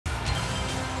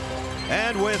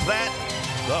And with that,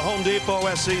 the Home Depot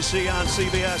SEC on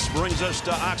CBS brings us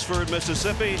to Oxford,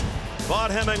 Mississippi.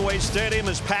 Vaught-Hemingway Stadium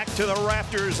is packed to the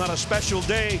rafters on a special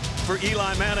day for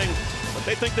Eli Manning. But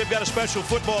they think they've got a special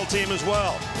football team as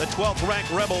well. The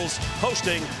 12th-ranked Rebels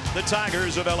hosting the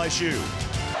Tigers of LSU.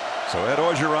 So Ed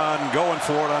Orgeron going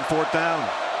for it on 4th down.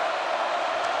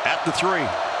 At the 3.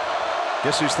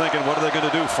 Guess he's thinking, what are they going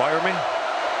to do, fire me?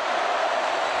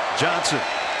 Johnson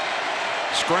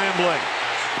scrambling.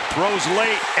 Throws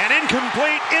late and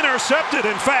incomplete, intercepted,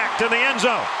 in fact, in the end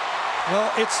zone.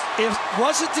 Well,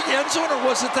 was it the end zone or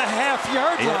was it the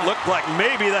half-yard line? It looked like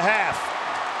maybe the half.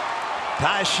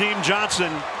 Tysheem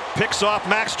Johnson picks off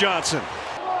Max Johnson.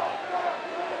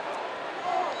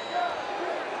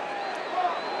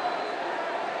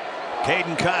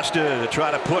 Caden Costa to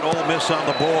try to put Ole Miss on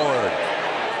the board.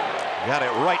 Got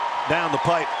it right down the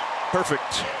pipe.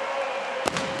 Perfect.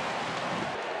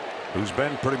 Who's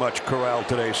been pretty much corralled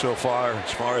today so far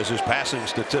as his passing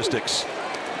statistics.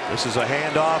 This is a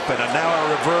handoff and now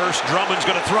a reverse. Drummond's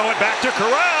going to throw it back to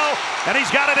Corral, and he's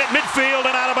got it at midfield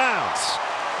and out of bounds.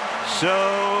 So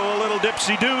a little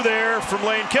dipsy-do there from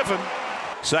Lane Kiffin.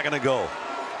 2nd and goal.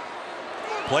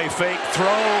 Play fake,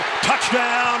 throw,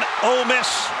 touchdown, Ole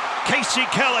Miss. Casey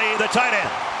Kelly, the tight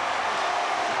end.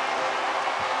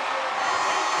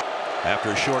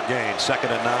 After a short gain, 2nd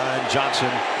and 9,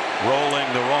 Johnson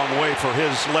rolling the wrong way for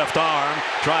his left arm,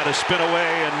 trying to spin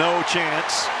away, and no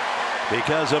chance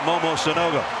because of Momo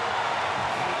Sanogo.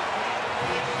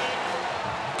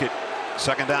 Get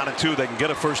 2nd down and 2. They can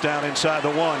get a 1st down inside the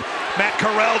 1. Matt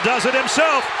Corral does it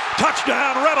himself.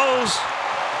 Touchdown, Rebels.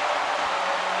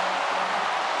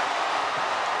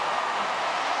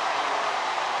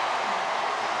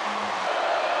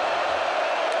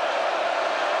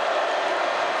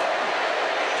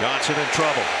 Johnson in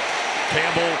trouble.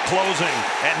 Campbell closing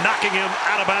and knocking him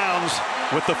out of bounds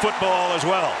with the football as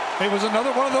well. It was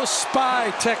another one of those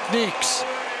spy techniques.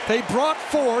 They brought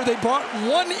 4. They brought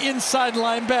 1 inside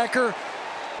linebacker.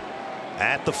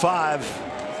 At the 5.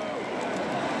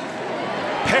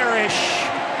 Parrish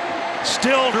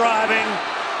still driving.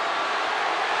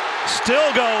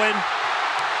 Still going.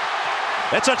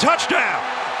 It's a touchdown.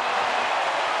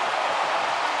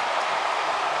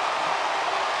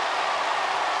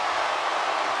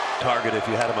 Target if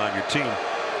you had him on your team.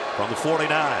 From the 49.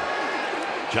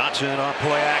 Johnson on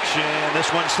play action.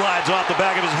 This one slides off the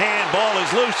back of his hand. Ball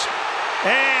is loose.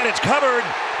 And it's covered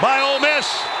by Ole Miss.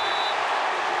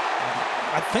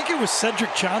 I think it was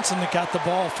Cedric Johnson that got the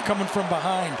ball coming from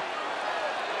behind.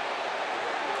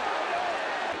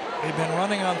 They've been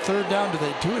running on 3rd down. Do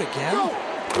they do it again?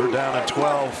 3rd down and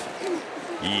 12.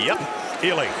 Yep.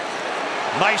 Ely.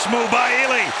 Nice move by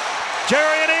Ely.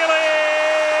 Jerry and Ely.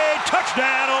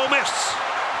 Touchdown, Ole Miss.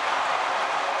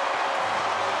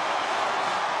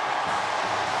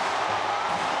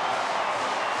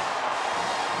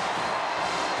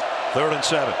 Third and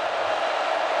 7.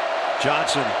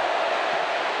 Johnson.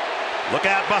 Look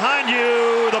out behind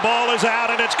you. The ball is out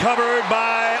and it's covered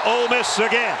by Ole Miss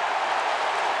again.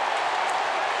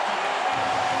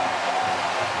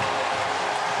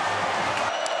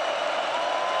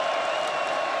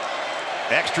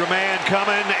 Extra man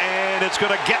coming, and it's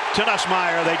going to get to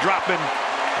Nussmeier. They drop him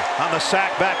on the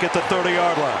sack back at the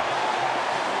 30-yard line.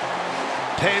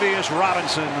 Tavius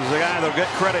Robinson is the guy that'll get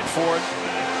credit for it,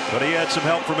 but he had some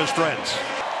help from his friends.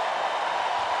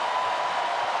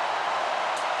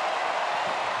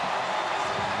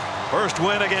 First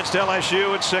win against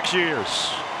LSU in 6 years.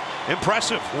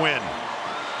 Impressive win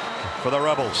for the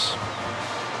Rebels.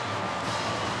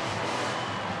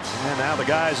 And now the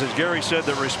guys, as Gary said,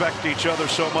 that respect each other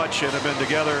so much and have been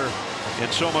together in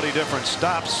so many different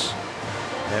stops.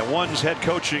 And one's head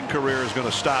coaching career is going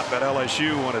to stop at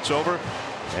LSU when it's over.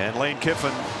 And Lane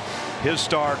Kiffin, his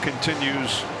star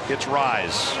continues its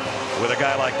rise with a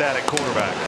guy like that at quarterback.